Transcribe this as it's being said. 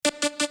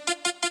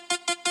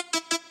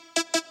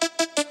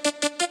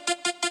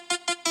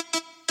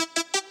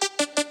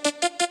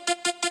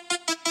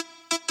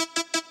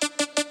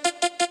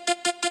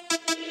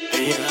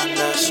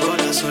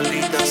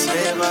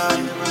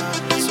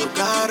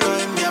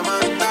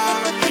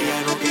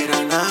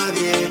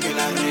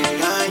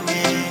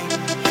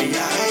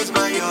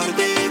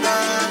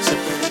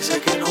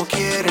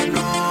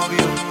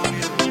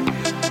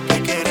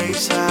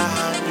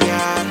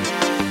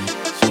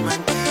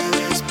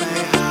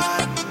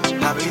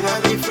vida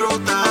es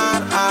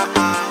disfrutar.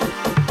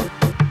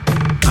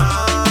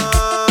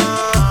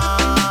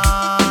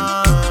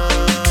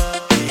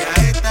 Ella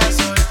está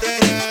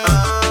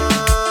soltera.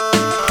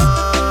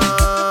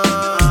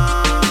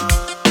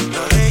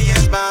 Lo de ella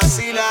es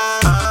vacilar.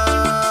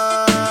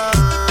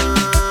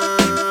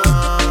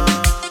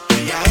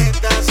 Ella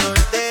está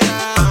soltera.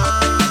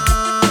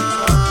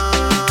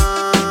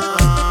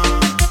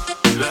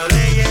 Lo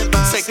de ella es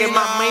vacilar. Sé que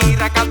me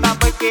mira cada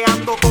vez que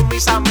ando con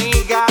mis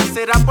amigas.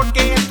 ¿Será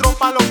porque entro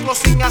pa' los clos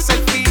sin hacer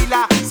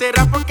fila?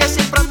 ¿Será porque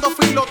siempre ando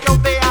filoteo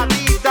de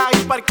Adidas y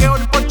parqueo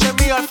el coche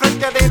mío al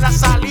frente de la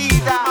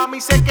salida? A mí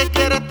sé que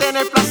quieres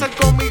tener placer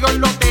conmigo en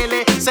los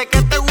hoteles. Sé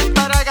que te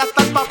gustará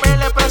gastar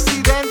papeles,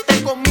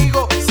 presidente,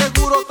 conmigo.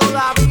 Seguro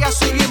todavía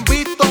soy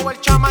invicto. El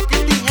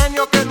chamaquito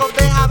ingenio que nos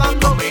deja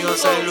dando. Conmigo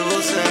se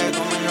luce,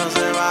 conmigo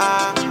se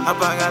va.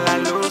 Apaga las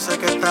luces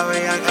que esta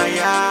bella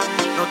calla.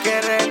 No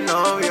quiere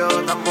novio,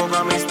 tampoco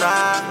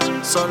amistad.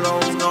 Solo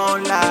un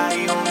hola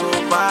y un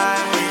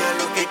goodbye. Ella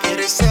lo que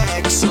quiere es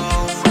sexo,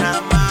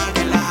 una más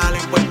que la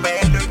jalen por el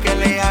pelo y que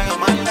le haga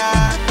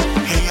maldad.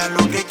 Ella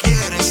lo que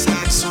quiere es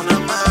sexo, una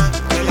más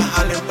que la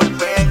jalen por el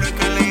pelo y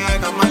que le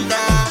haga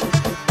maldad.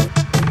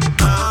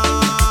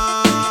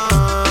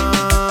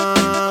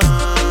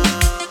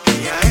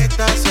 Ella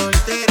está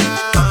soltera.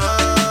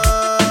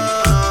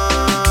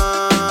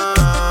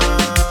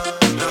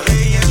 Lo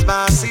de ella es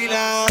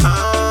vacilar.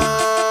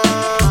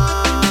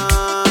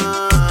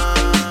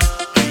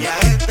 Ella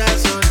está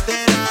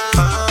soltera.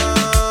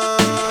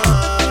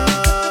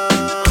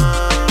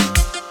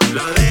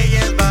 Lo de ella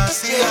es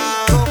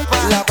vacilar.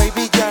 La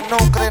baby ya no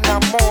cree en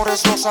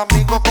amores. Los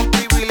amigos con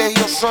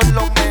privilegios son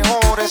los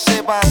mejores.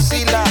 Se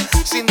vacila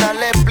sin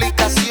darle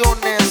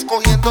explicaciones,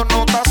 cogiendo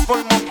notas por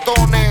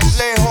montones.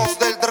 Lejos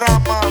del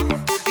drama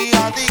y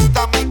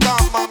adicta a mi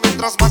cama.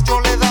 Mientras más yo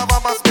le daba,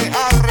 más me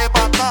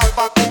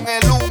arrebataba con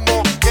el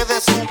humo que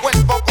de su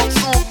cuerpo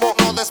consumo.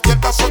 No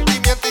despierta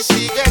sentimiento y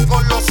sigue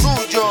con lo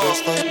suyo. Yo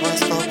estoy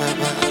puesto,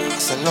 bebé.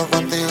 Hacerlo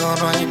contigo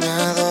no hay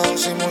miedo.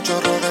 Sin mucho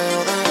rodeo,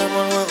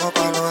 dejemos el juego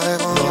pa'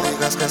 luego. No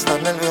digas que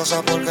estás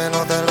nerviosa porque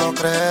no te lo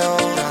creo.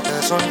 Ya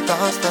te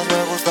soltaste,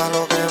 me gusta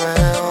lo que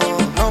veo.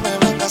 No me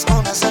vengas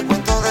con ese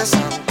cuento de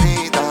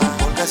santita,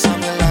 porque esa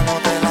mierda no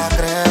te la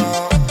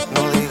creo.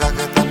 No digas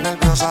que estás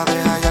nerviosa,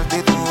 deja ya el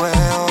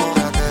titubeo.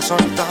 Ya te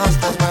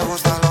soltaste, me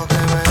gusta lo que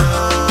veo.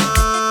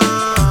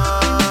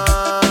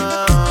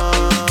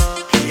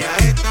 Ella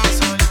está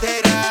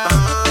soltera.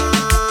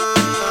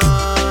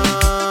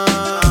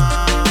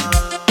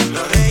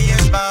 Lo de ella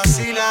es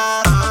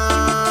vacilar.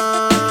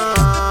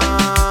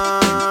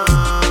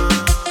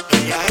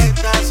 Ella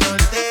está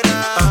soltera.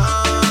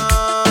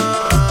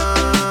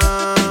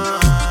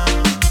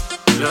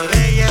 Lo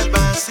de ella es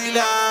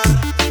vacilar.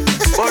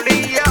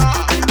 Bolilla,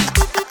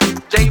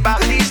 J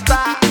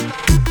Batista.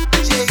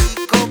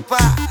 Jayko,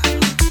 pa,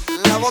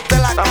 la voz de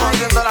la Estamos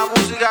calle. haciendo la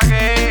música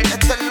que es.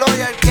 Este es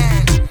Loyal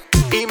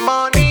Gang. Y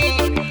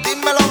Money,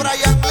 Dímelo,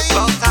 Brian Lee.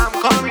 long time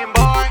coming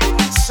boy.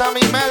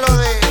 Sammy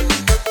Melody.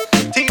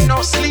 Team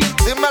No Sleep.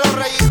 Dímelo,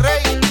 Rey y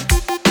Rey.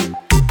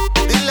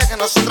 Dile que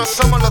nosotros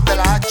somos los de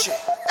la H.